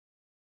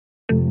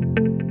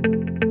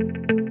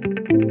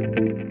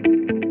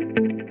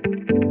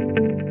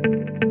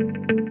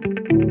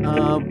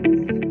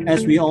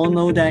as we all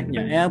know that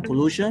air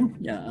pollution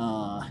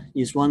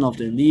is one of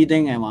the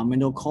leading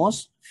environmental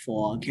causes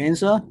for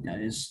cancer.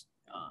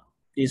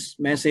 This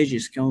message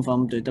is come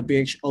from the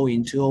WHO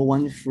in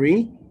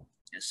 2013,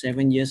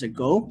 7 years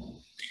ago.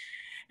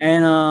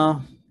 And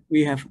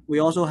we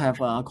also have,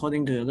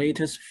 according to the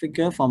latest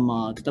figure from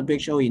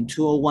the WHO in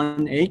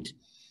 2018,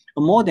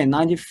 more than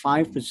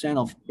 95%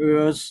 of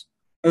Earth's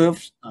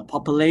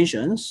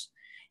populations,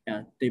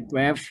 they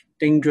breathe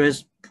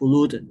dangerous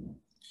pollutant.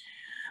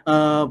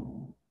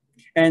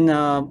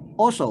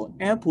 Also,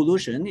 air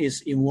pollution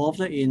is involved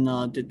in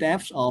the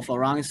deaths of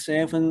around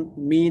 7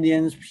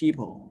 million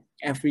people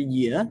every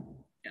year.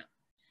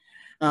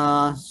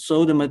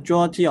 So the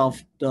majority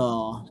of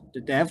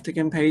the death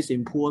taking place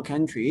in poor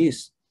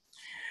countries.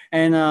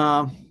 And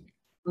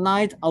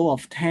 9 out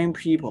of 10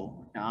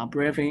 people are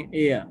breathing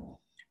air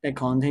that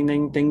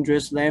containing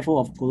dangerous level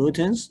of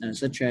pollutants,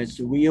 such as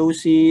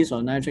VOCs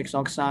or nitric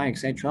oxide,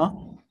 etc.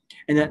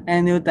 And the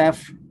annual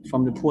death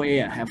from the poor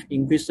air have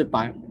increased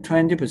by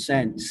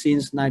 20%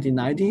 since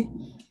 1990.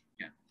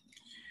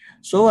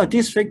 So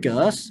these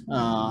figures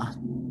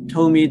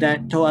told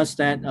us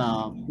that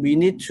we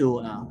need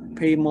to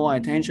pay more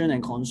attention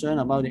and concern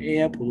about the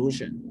air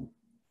pollution.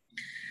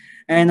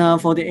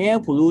 And for the air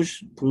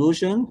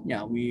pollution,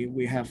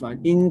 we have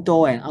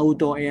indoor and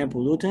outdoor air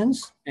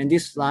pollutants. And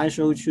this slide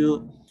shows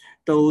you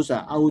those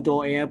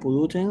outdoor air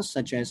pollutants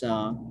such as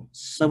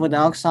sulfur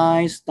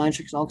dioxide,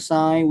 nitric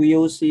oxide,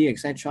 VOC,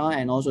 etc.,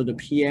 and also the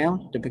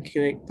PM, the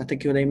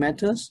particulate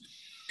matters.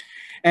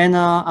 And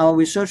our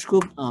research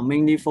group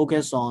mainly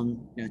focus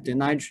on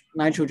the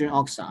nitrogen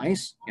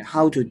oxides,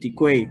 how to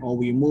degrade or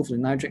remove the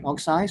nitric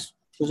oxides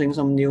using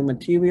some new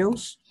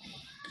materials.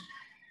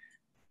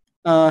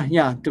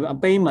 The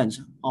abatement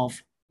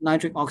of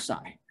nitric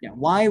oxide.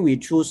 Why we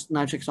choose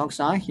nitric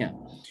oxide?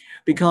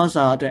 Because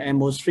the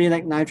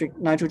atmospheric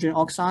nitrogen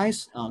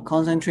oxides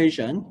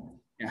concentration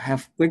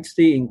have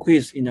greatly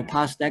increased in the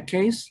past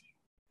decades.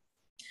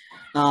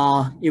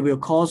 It will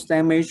cause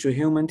damage to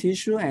human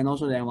tissue and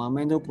also the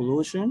environmental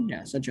pollution,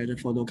 such as the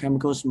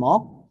photochemical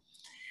smog.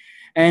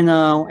 And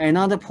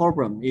another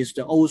problem is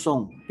the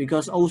ozone,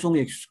 because ozone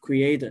is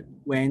created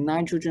when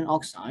nitrogen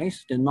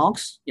oxides, the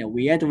NOx,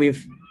 react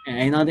with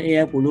another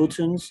air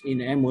pollutants in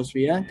the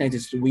atmosphere, that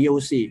is the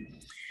VOC.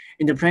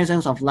 In the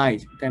presence of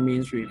light, that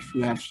means if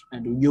you have the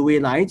UV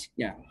light,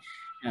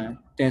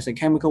 there's a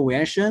chemical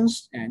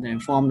reactions and then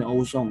form the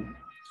ozone,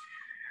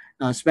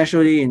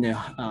 especially in the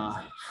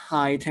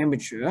high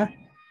temperature.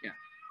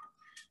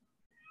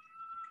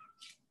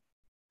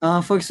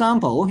 For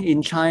example,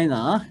 in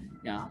China,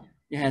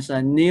 it has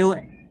a new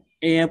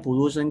air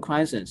pollution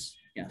crisis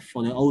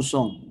for the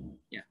ozone.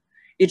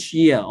 Each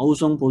year,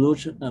 ozone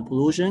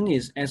pollution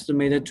is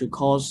estimated to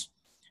cause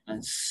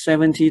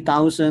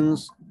 70,000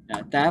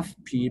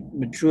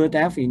 premature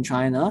death in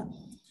China.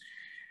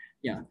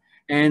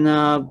 And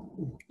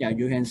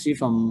you can see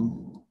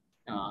from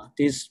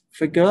this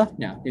figure,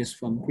 this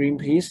from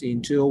Greenpeace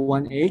in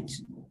 2018.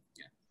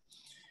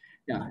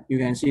 You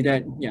can see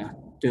that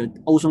the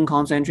ozone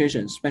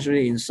concentration,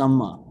 especially in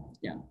summer,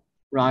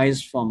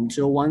 rise from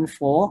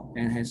 2014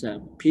 and has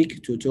a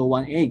peak to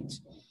 2018.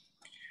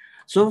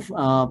 So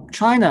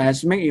China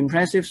has made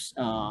impressive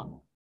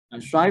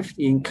strides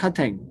in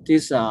cutting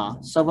these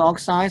sulfur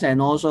oxides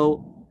and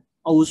also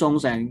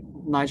ozones and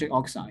nitric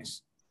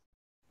oxides.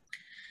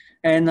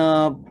 And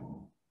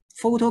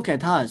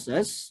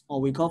photocatalysis, or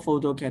we call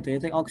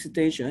photocatalytic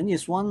oxidation,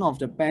 is one of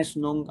the best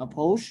known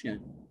approach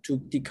to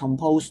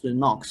decompose the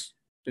NOx,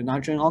 the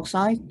nitrogen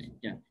oxide,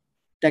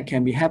 that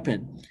can be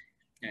happen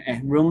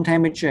at room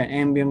temperature and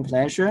ambient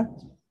pressure.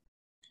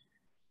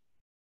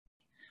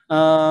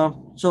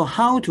 So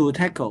how to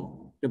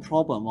tackle the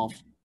problem of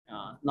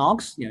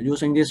NOx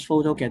using this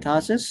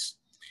photocatalysis?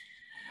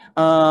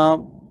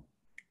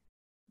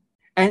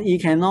 An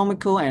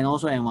economical and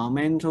also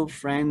environmental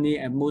friendly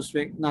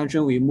atmospheric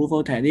nitrogen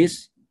removal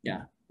techniques,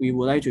 we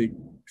would like to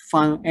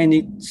find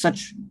any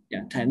such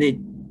technique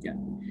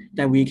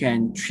that we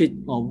can treat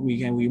or we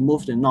can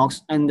remove the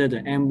NOx under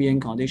the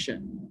ambient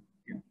condition.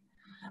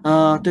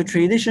 The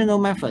traditional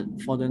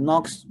method for the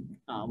NOx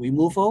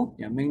removal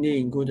mainly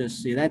include the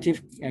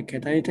selective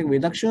catalytic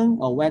reduction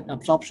or wet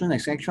absorption,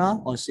 etc.,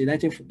 or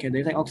selective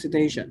catalytic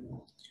oxidation.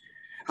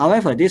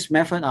 However, these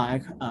methods are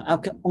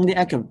only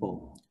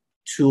applicable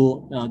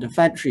to the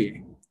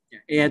factory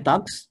air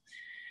ducts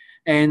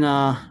and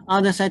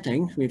other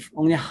settings with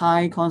only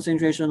high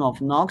concentration of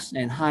NOx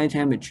and high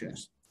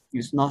temperatures.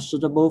 It's not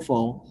suitable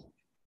for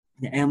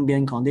the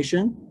ambient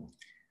condition.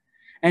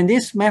 And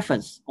these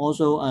methods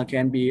also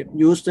can be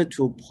used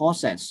to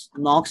process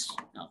NOx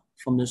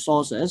from the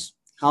sources.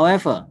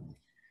 However,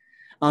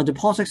 the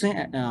processing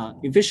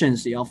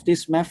efficiency of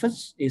these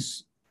methods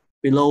is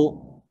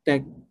below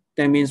that.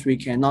 That means we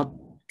cannot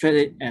treat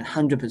it at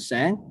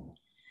 100%.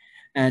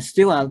 And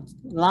still a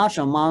large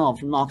amount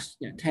of NOx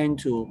tend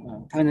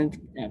to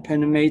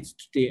penetrate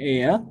the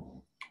air.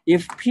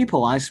 If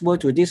people are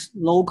exposed to this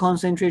low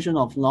concentration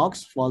of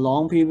NOx for a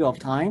long period of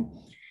time,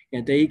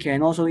 yeah, they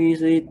can also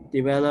easily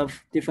develop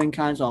different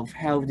kinds of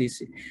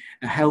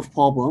health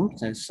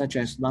problems, such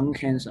as lung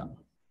cancer.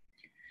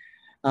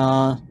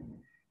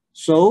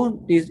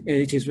 So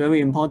it is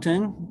very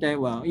important that,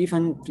 well,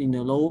 even in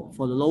the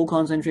low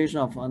concentration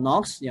of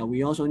NOx, yeah,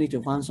 we also need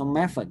to find some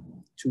method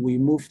to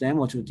remove them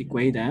or to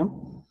degrade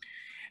them.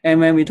 And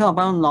when we talk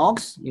about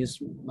NOx,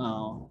 it's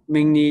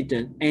mainly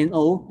the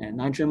NO and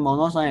nitrogen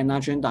monoxide and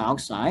nitrogen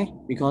dioxide,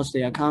 because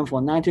they account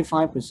for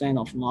 95%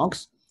 of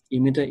NOx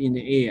emitted in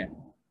the air.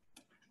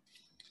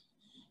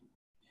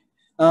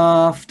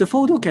 The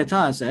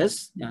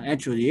photocatalysis,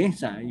 actually,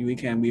 we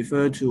can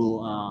refer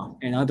to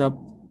another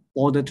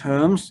other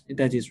terms,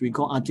 that is we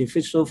call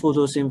artificial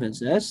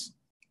photosynthesis.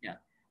 Yeah,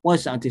 what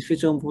is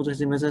artificial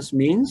photosynthesis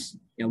means?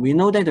 Yeah, we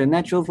know that the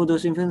natural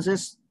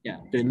photosynthesis,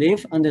 the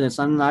leaf under the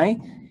sunlight,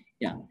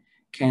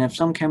 can have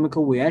some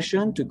chemical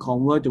reaction to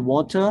convert the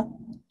water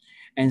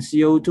and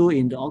CO2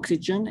 into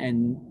oxygen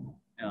and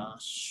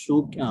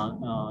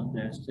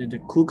the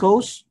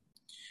glucose.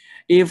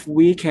 If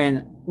we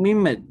can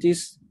mimic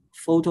this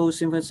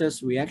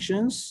photosynthesis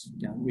reactions,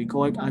 we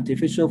call it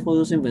artificial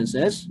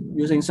photosynthesis,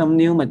 using some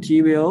new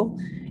material.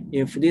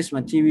 If this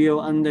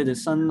material under the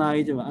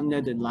sunlight or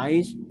under the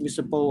light,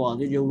 visible or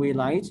the UV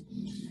light,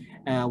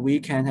 we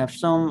can have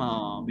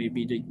some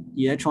maybe the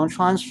electron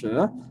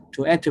transfer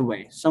to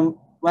activate some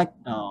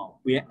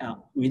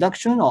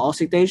reduction or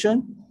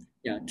oxidation,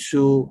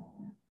 to,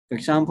 for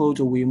example,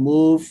 to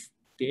remove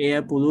the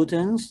air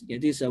pollutants.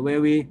 This is a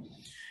very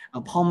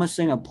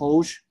promising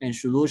approach and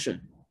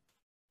solution.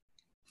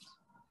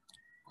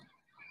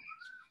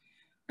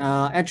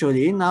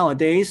 Actually,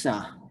 nowadays,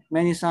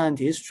 many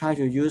scientists try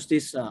to use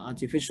this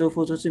artificial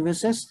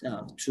photosynthesis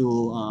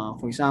to,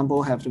 for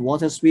example, have the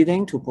water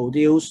splitting to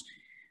produce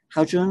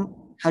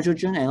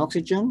hydrogen and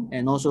oxygen,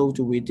 and also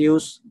to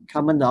reduce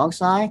carbon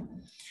dioxide.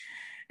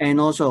 And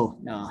also,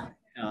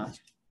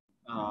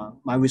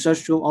 my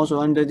research group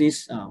also under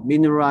this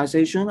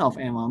mineralization of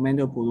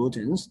environmental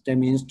pollutants. That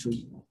means to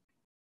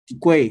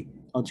degrade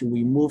or to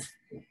remove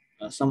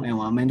some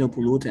environmental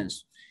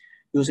pollutants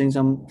using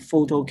some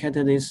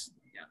photocatalysts.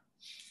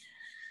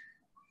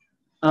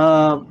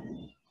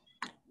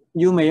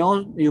 You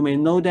may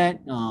know that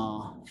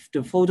the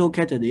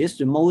photocatalyst,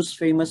 the most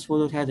famous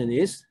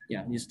photocatalyst,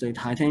 is the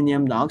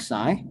titanium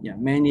dioxide.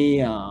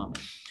 Many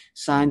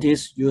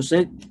scientists use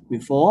it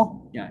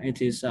before.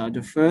 It is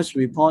the first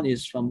report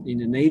is from in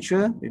the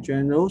Nature, the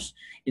journals,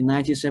 in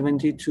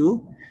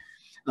 1972,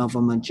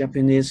 from a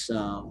Japanese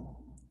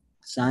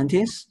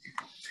scientist,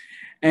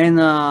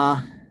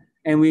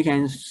 and we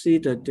can see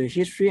the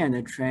history and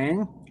the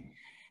trend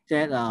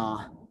that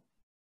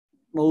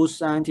most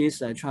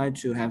scientists try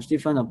to have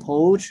different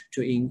approach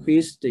to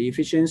increase the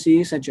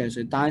efficiency, such as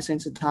a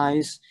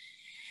dye-sensitized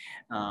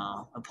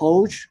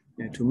approach,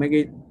 to make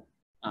it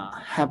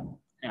have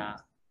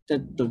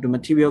that the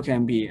material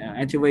can be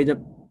activated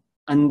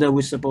under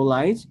visible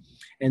light,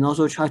 and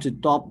also try to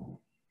dop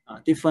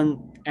different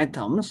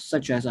atoms,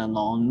 such as a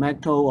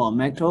non-metal or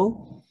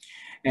metal,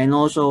 and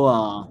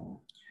also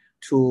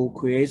to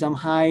create some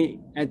high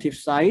active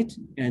site.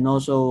 And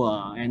also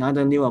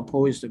another new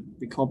approach is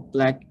we call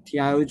black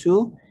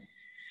TiO2.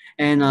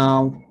 And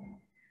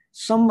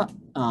some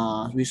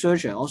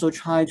researchers also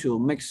try to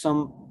make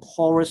some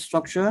porous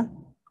structure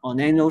or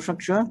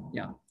nanostructure,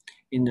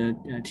 in the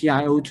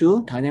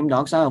TiO2, titanium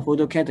dioxide, or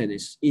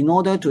photocatalyst, in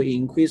order to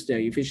increase their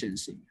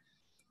efficiency.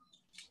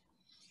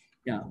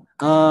 These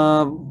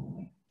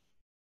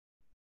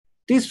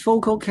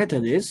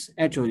photocatalysts,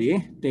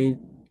 actually, they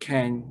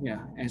can,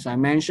 as I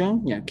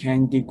mentioned,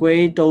 can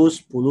degrade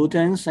those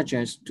pollutants, such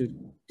as to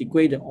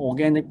degrade the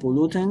organic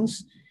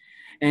pollutants,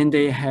 and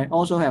they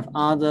also have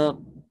other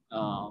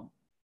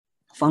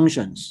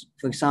functions.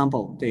 For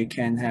example, they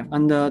can have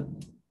under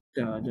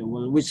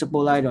the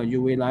visible light or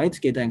UV light,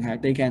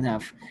 they can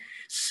have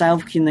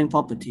self-healing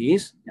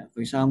properties.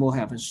 For example,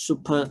 have a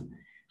super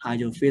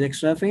hydrophilic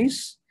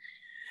surface,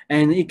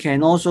 and it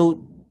can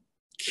also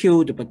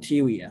kill the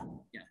bacteria,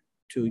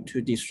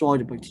 to destroy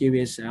the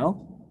bacteria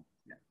cell.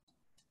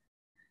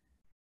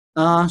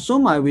 So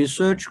my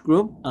research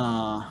group,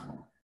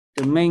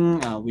 the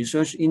main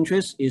research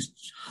interest is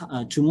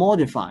to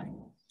modify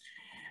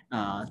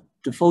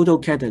the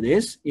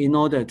photocatalyst in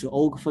order to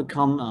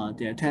overcome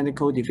their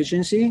technical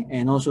deficiency,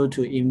 and also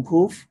to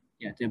improve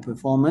their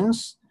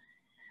performance.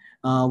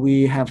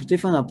 We have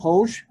different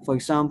approach, for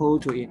example,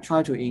 to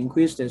try to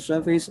increase the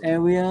surface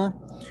area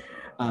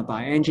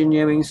by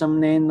engineering some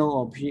nano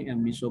or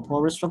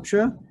mesoporous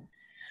structure,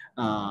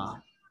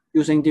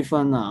 using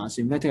different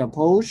synthetic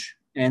approach,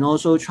 and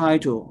also try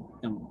to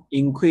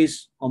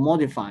increase or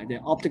modify the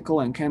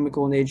optical and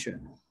chemical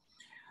nature,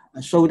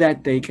 so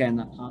that they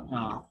can,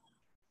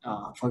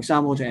 for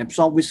example, to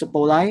absorb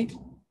visible light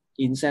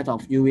instead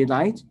of UV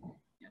light,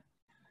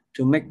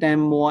 to make them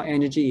more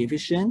energy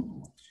efficient,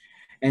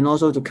 and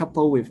also to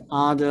couple with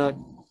other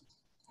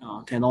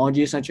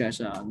technologies, such as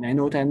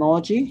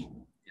nanotechnology.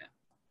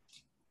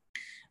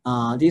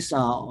 These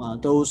are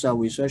those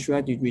research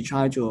where we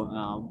try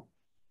to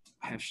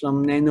have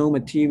some nano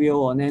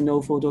material or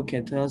nano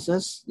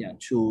photocatalysis,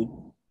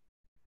 to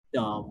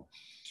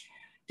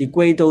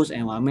degrade those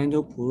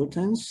environmental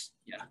pollutants.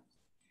 Yeah.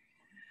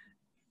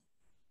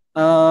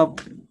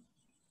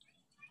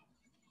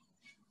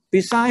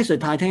 Besides the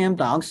titanium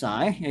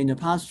dioxide, in the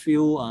past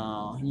few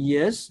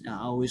years,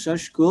 our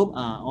research group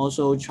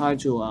also tried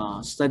to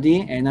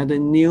study another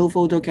new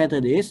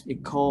photocatalyst.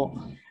 It's called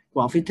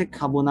graphitic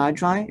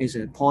carbonitride. It's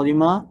a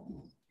polymer.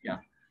 Yeah,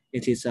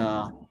 it is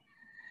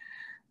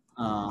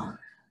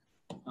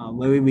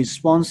very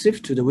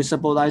responsive to the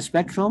visible light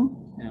spectrum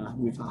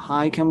with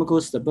high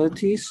chemical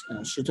stabilities,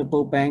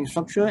 suitable band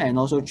structure, and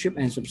also cheap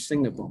and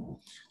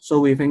sustainable. So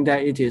we think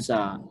that it is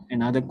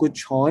another good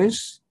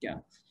choice.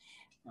 Yeah.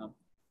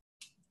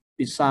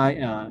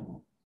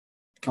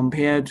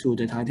 Compared to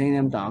the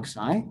titanium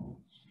dioxide.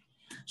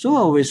 So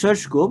our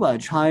research group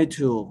tried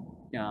to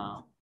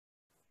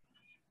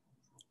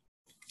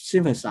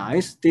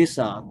synthesize this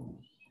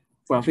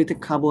graphitic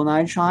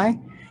carbonitride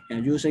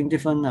using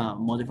different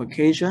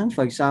modifications.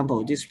 For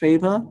example, this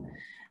paper,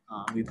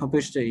 we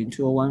published it in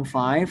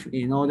 2015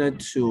 in order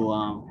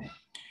to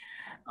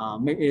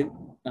make it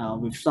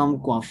with some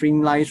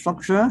graphene-like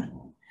structure.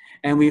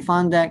 And we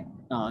found that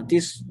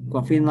this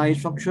graphene-like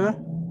structure,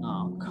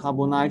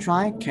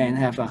 carbonitride, can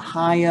have a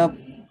higher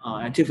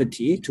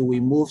activity to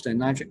remove the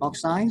nitric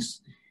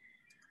oxides.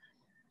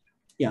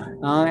 Yeah,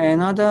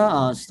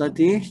 another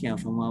study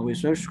from our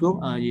research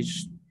group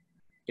is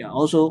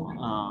also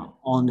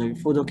on the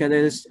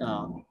photocatalyst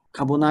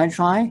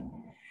carbonitride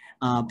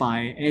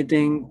by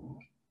adding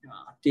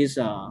this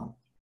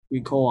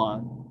we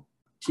call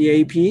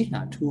TAP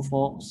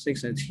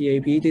 246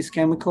 TAP, these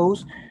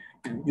chemicals,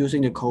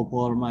 using the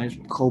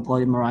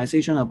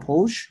copolymerization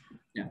approach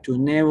to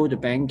narrow the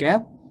band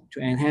gap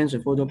to enhance the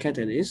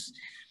photocatalyst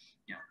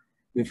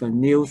with a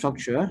new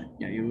structure.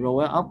 You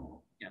roll it up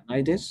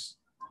like this.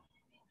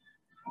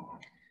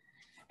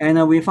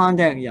 And we found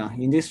that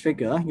in this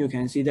figure, you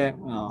can see that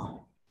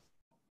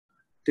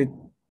the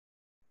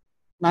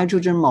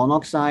nitrogen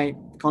monoxide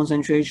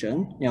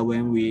concentration,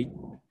 when we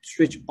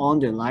switch on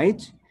the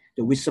light,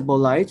 the visible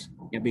light,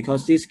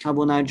 because this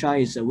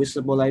carbonitride is a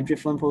visible light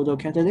driven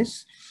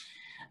photocatalyst.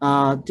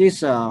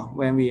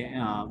 When we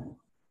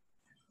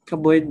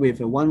couple it with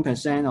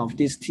 1% of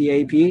this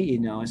TAP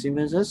in our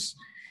synthesis,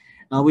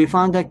 we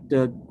found that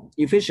the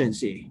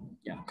efficiency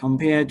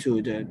compared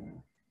to the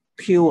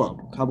pure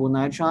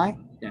carbonitride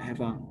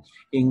have an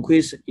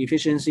increased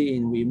efficiency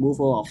in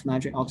removal of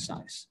nitric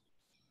oxides.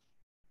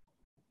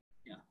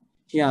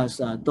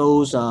 Here's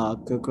those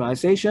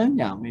characterization.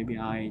 Maybe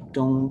I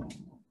don't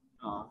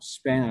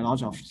spend a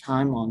lot of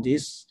time on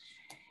this.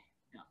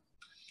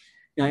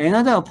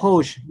 Another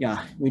approach,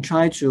 we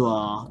try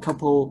to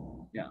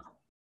couple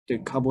the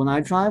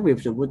carbonitride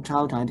with the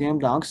wood-tile titanium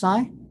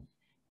dioxide.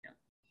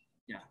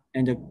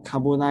 And the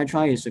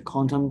carbonitride is a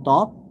quantum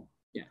dot.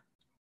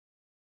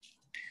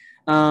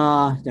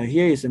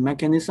 Here is the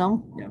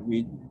mechanism.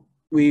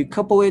 We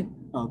couple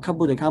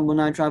the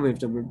carbonitride with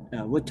the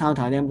wood-tile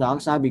titanium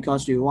dioxide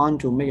because we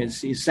want to make a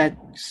set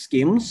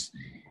schemes,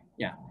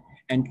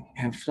 and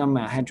have some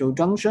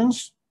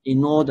heterojunctions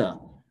in order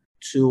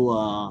to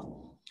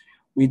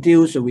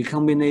reduce the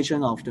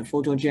recombination of the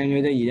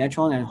photogenerated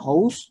electron and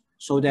holes,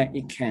 so that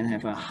it can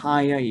have a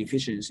higher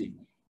efficiency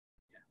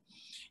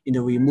in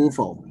the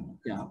removal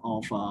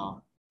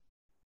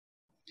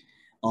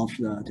of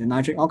the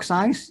nitric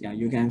oxides.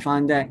 You can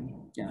find that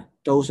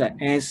those are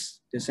S,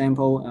 the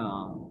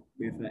sample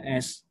with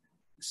S,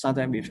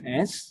 started with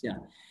S,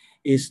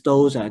 is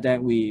those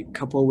that we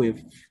couple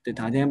with the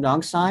titanium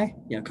dioxide,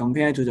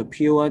 compared to the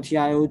pure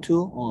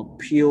TiO2 or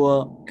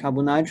pure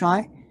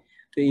carbonitride.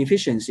 The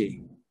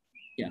efficiency,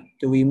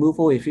 the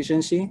removal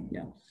efficiency,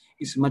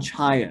 is much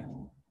higher.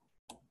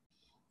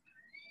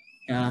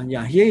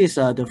 Here is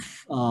the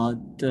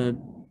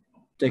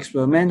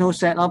experimental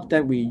setup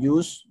that we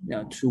use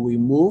to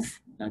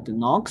remove the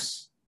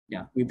NOx.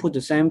 We put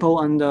the sample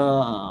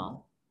under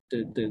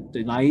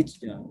the light,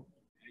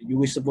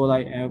 visible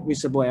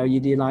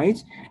LED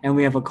light, and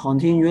we have a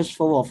continuous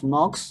flow of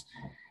NOx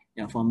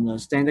from the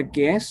standard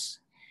gas.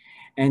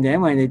 And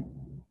then when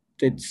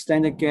the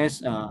standard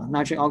gas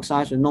nitric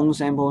oxide, the known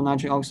sample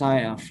nitric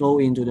oxide flow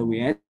into the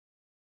reactor,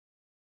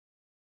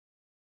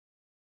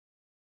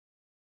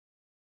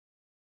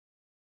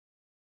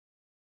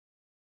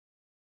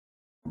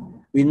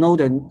 we know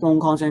the known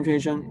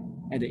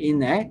concentration at the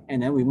inlet,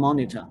 and then we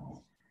monitor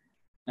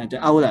the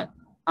outlet.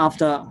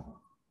 After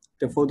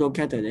the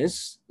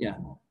photocatalyst,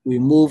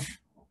 remove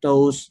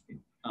those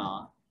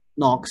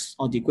NOx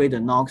or degrade the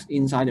NOx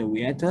inside the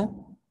reactor.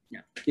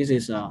 This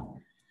is the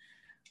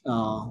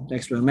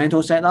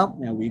experimental setup.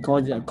 We call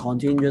it a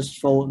continuous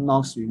flow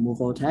NOx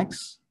removal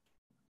tax.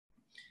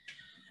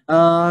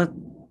 But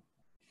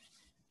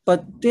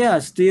there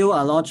are still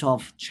a lot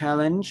of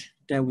challenge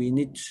that we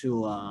need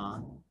to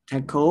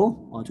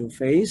tackle or to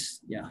face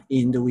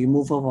in the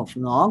removal of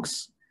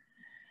NOx.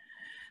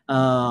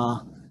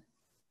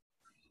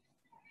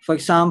 For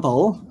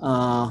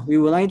example, we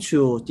would like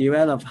to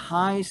develop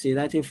high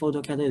selective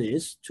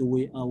photocatalysts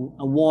to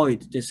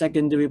avoid the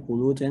secondary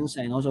pollutants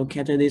and also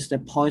catalyst the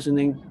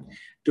poisoning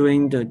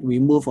during the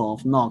removal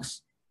of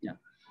NOx.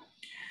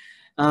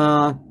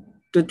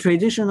 The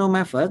traditional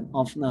method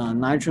of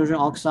nitrogen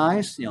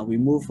oxides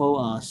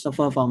removal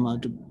suffer from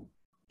the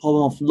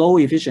problem of low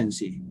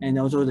efficiency and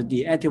also the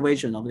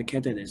deactivation of the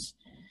catalyst,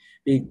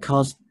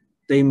 because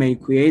they may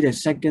create a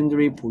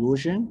secondary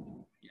pollution,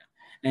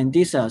 and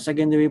these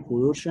secondary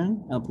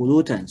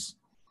pollutants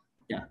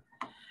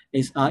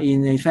are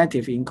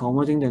ineffective in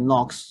converting the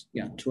NOx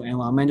to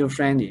environmental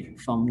friendly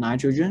from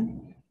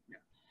nitrogen.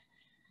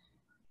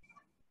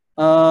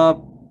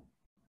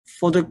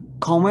 For the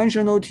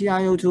conventional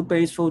TiO2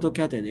 based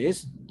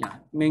photocatalysts,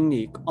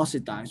 mainly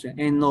oxidize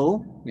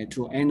NO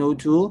to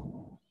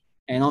NO2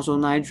 and also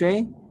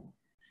nitrate.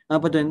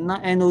 But the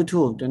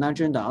NO2, the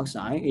nitrogen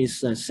dioxide,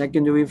 is a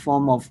secondary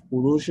form of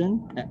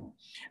pollution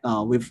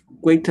with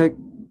greater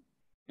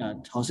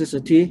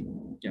toxicity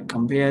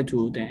compared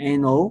to the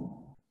NO.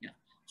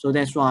 So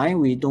that's why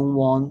we don't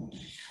want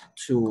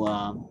to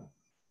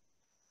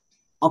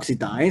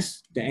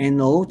oxidize the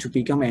NO to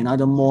become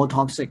another more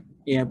toxic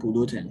air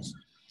pollutant.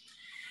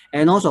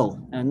 And also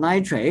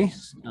nitrate,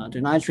 the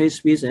nitrate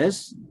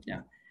species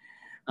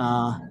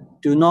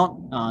do not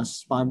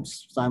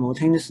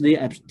simultaneously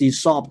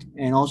dissolve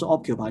and also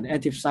occupy the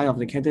active site of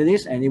the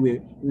catalyst, and it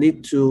will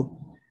lead to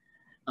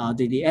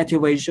the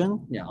deactivation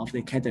of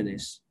the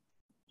catalyst.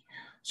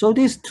 So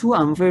these two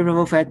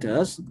unfavorable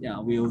factors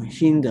will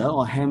hinder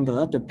or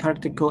hamper the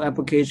practical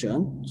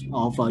application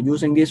of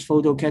using this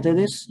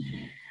photocatalyst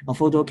or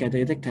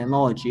photocatalytic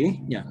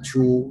technology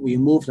to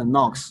remove the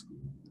NOx.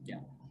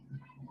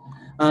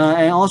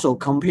 And also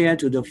compared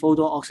to the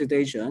photo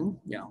oxidation,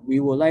 we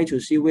would like to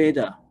see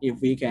whether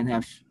if we can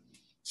have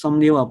some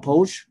new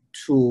approach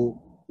to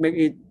make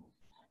it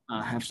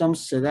have some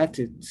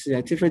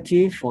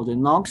selectivity for the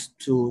NOx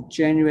to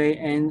generate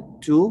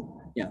N2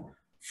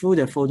 through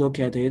the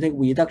photocatalytic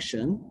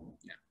reduction,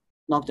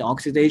 not the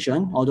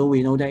oxidation, although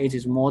we know that it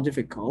is more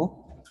difficult.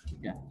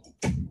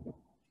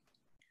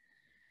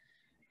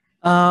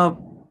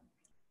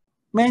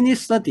 Many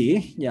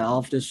study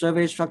of the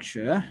surface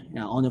structure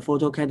on the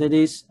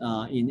photocatalyst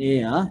in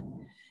air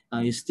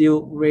is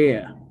still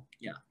rare.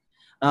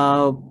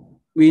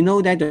 We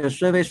know that the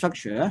surface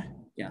structure,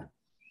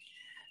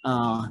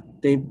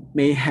 they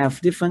may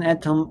have different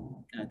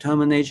atom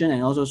termination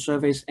and also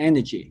surface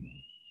energy.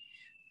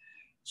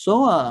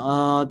 So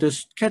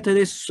the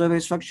catalyst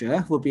surface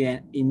structure will be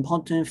an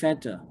important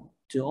factor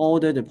to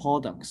order the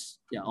products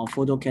of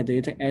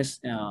photocatalytic as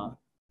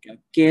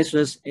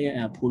gaseous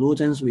air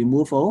pollutants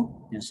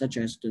removal, such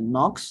as the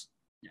NOx.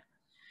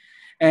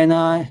 And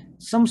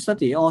some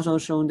study also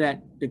shown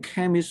that the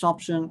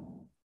chemisorption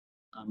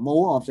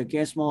mode of the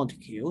gas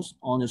molecules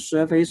on the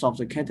surface of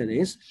the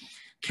catalyst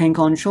can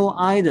control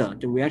either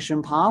the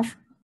reaction path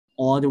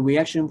or the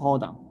reaction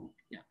product.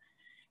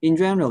 In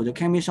general, the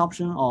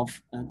chemisorption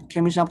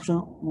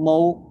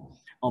mode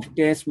of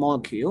gas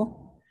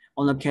molecule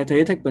on the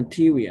catalytic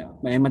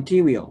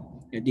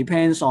material it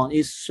depends on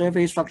its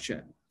surface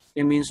structure.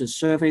 It means the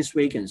surface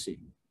vacancy.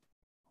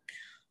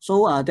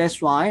 So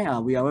that's why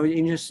we are very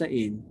interested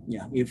in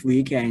if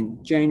we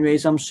can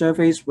generate some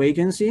surface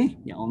vacancy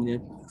on the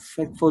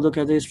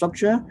photocatalytic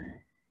structure.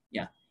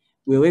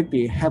 Will it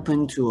be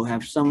happen to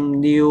have some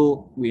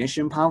new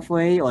reaction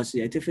pathway or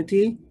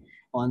selectivity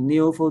or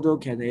new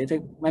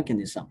photocatalytic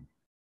mechanism?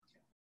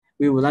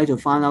 We would like to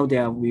find out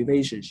their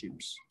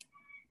relationships.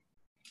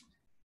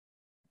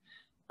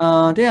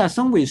 There are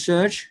some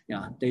research,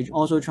 they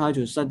also try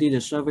to study the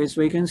surface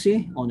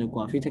vacancy on the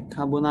graphitic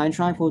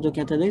carbonitride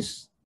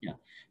photocatalyst.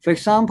 For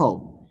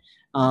example,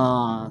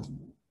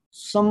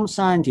 some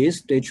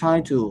scientists, they try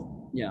to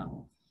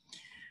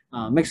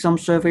make some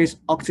surface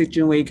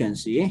oxygen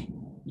vacancy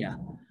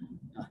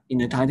in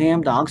the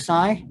titanium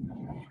dioxide,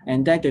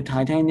 and that the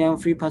titanium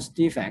 3+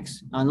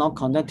 defects are not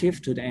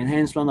conductive to the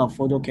enhancement of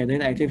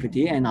photocatalytic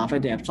activity and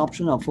affect the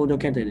absorption of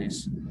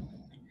photocatalysts.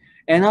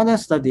 Another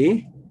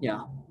study,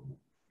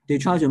 they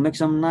try to make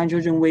some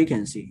nitrogen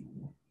vacancy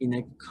in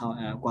the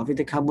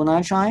graphitic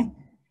carbonitride,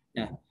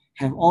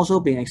 have also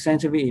been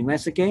extensively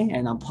investigated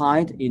and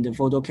applied in the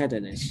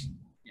photocatalyst.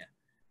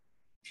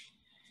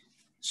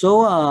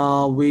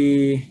 So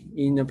we,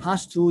 in the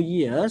past 2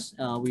 years,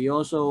 we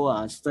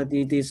also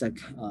studied this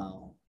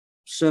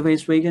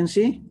surface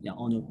vacancy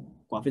on the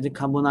graphitic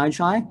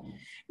carbonitride.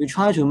 We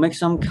try to make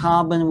some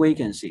carbon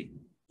vacancy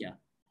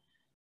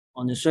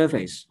on the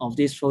surface of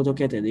this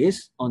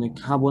photocatalyst on the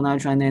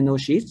carbonitride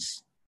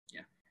nanosheets.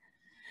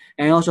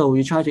 And also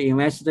we try to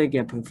investigate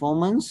their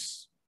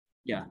performance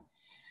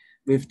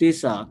with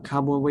this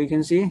carbon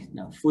vacancy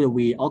through the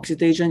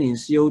reoxidation in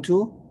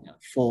CO2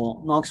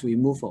 for NOx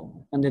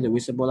removal under the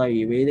visible light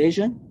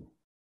irradiation.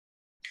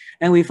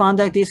 And we found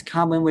that these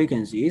carbon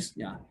vacancies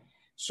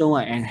show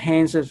an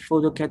enhanced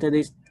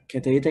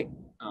photocatalytic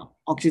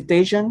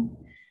oxidation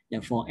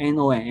for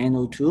NO and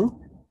NO2.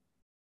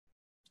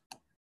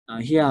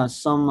 Here are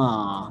some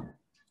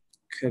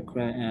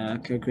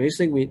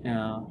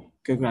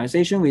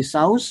characterization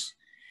results.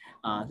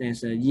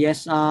 There's a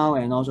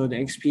ESR and also the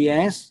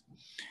XPS.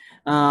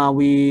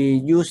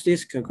 We use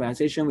this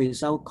characterization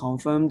result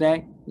confirm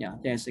that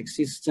there's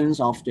existence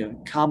of the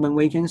carbon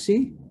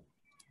vacancy.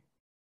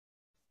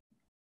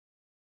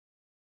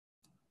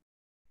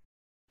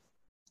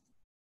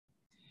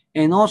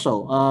 And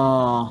also,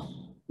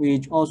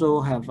 we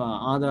also have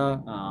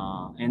other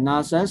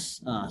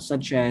analysis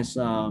such as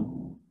the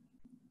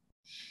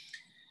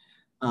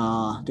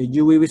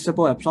UV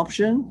visible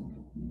absorption,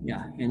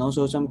 yeah, and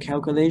also some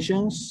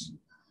calculations,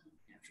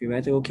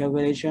 theoretical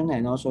calculation,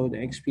 and also the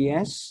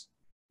XPS.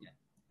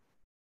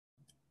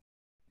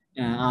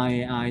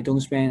 I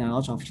don't spend a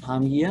lot of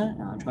time here.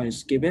 I'll try to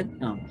skip it.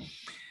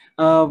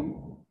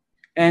 From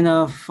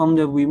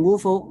the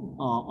removal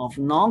of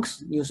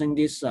NOx using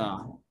this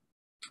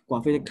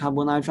graphitic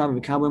carbon nitride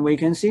with carbon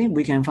vacancy,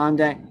 we can find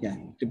that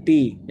the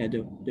B,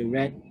 the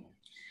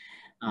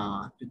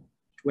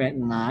red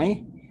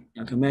line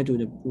compared to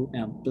the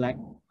black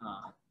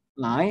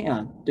line,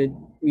 the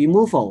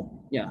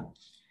removal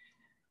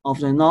of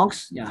the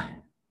NOx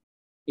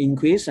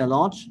increase a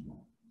lot.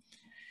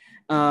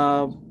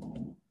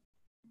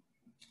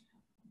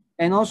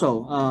 And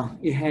also,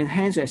 it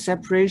enhances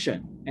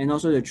separation and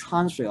also the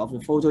transfer of the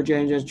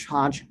photogenetic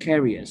charge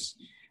carriers,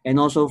 and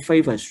also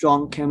favors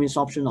strong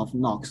chemisorption of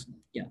NOx.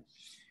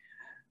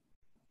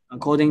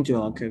 According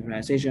to our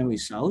characterization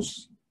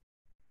results.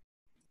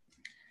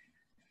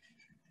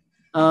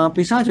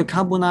 Besides the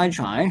carbon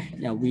nitride,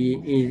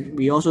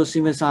 we also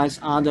synthesize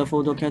other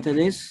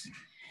photocatalysts,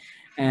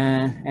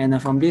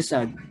 and from this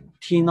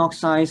tin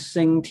oxide,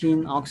 zinc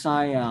tin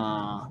oxide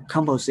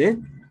composite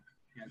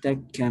that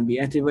can be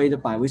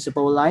activated by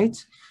visible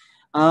light.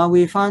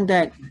 We found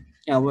that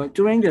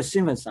during the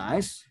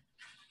synthesis,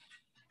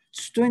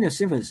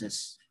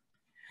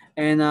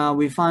 and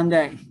we found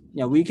that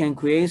we can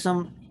create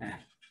some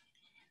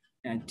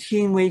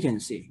tin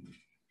vacancy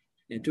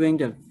during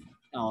the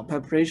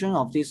preparation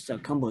of this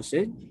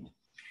composite,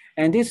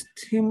 and this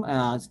tin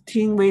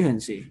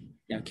vacancy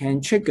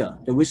can trigger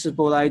the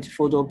visible light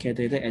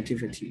photocatalytic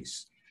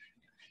activities.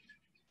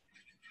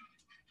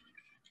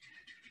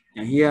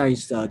 And here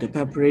is the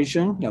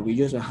preparation. We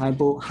use a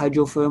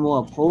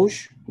hydrothermal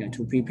approach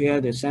to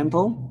prepare the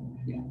sample.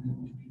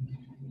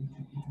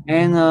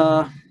 And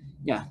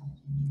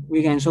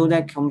we can show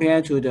that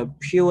compared to the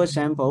pure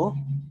sample,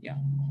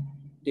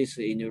 this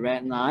is in the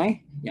red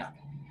line.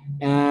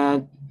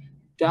 And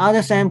the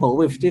other sample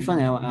with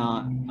different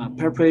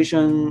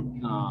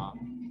preparation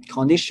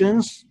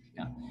conditions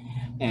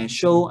and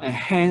show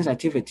enhanced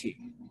activity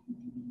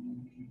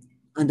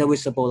under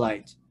visible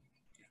light.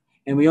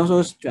 And we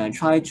also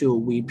try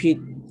to repeat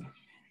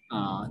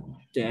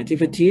the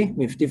activity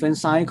with different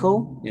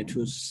cycle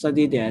to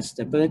study their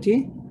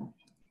stability.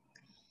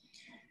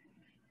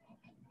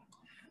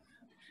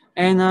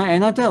 And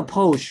another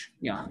approach,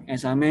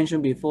 as I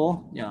mentioned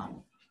before,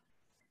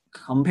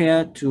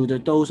 compared to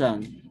those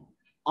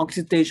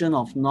oxidation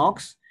of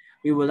NOx,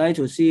 we would like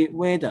to see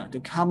whether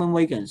the carbon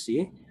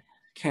vacancy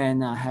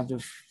can have the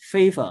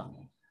favor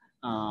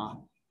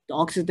the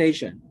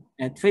oxidation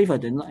and favor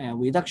the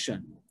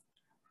reduction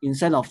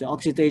instead of the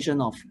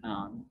oxidation of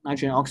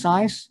nitrogen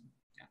oxides.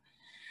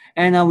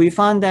 And we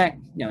found that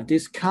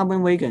this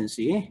carbon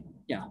vacancy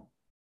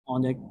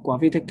on the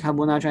graphitic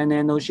carbon nitride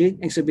nano sheet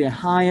exhibit a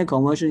higher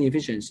conversion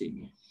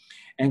efficiency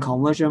and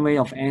conversion rate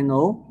of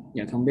NO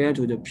compared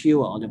to the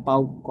pure or the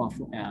bulk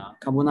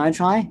carbon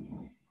nitride.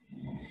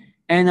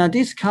 And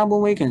this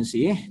carbon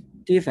vacancy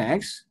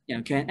defects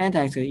can act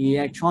as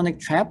electronic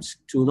traps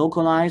to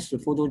localize the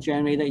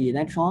photogenerated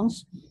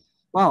electrons,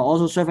 while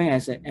also serving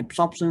as an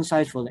absorption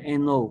site for the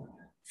NO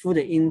through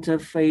the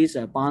interface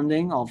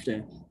bonding of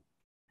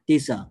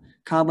this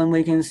carbon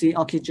vacancy,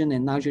 oxygen,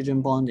 and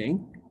nitrogen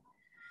bonding.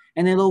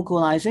 And the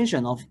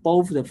localization of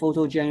both the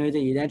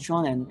photogenerated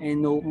electron and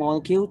NO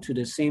molecule to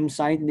the same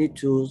site lead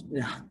to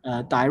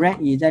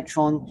direct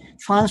electron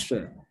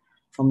transfer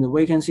from the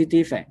vacancy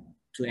defect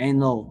to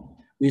NO,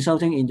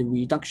 resulting in the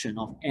reduction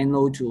of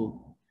NO to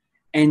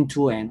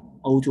N2 and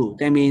O2.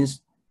 That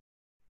means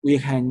we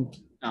can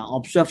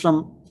observe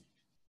some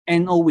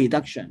NO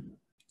reduction.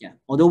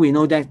 Although we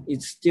know that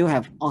it still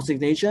have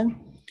oxidation,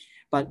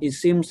 but it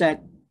seems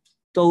that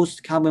those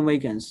carbon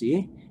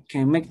vacancy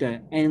can make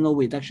the NO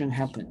reduction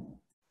happen.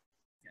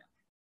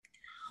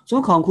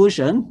 So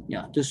conclusion,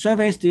 the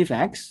surface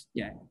defects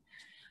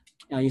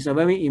is a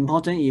very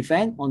important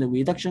effect on the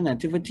reduction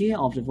activity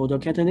of the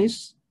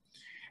photocatalyst.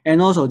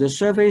 And also the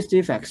surface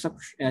defects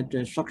at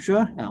the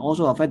structure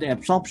also affect the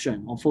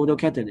absorption of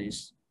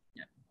photocatalysts.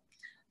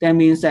 That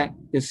means that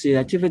the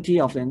selectivity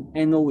of the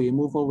NO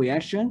removal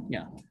reaction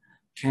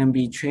can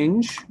be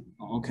changed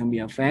or can be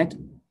affected.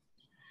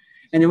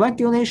 And the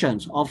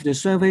regulations of the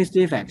surface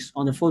defects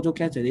on the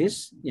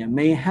photocatalyst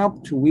may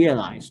help to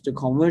realize the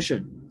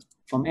conversion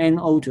from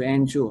NO to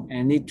N2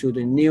 and lead to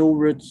the new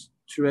routes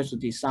towards the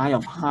design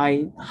of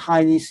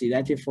highly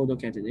selective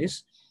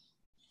photocatalysts.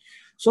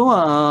 So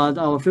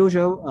our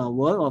future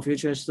work or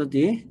future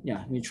study,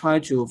 we try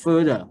to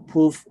further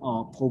prove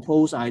or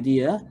propose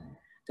idea,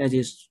 that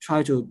is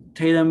try to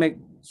tailor-make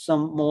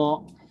some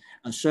more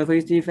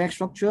surface defect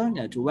structure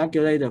to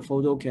regulate the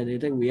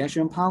photocatalytic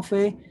reaction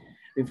pathway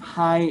with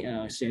high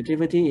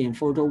selectivity in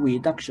photo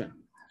reduction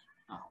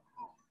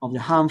of the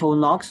harmful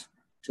NOx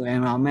to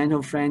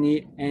environmental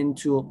friendly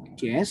N2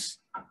 gas.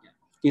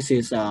 This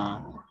is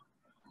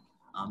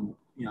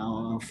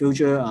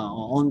future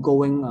or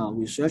ongoing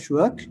research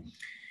work.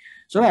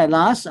 So at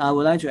last, I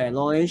would like to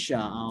acknowledge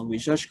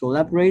research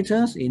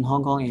collaborators in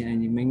Hong Kong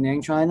and in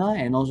mainland China,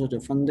 and also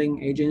the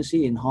funding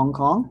agency in Hong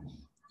Kong.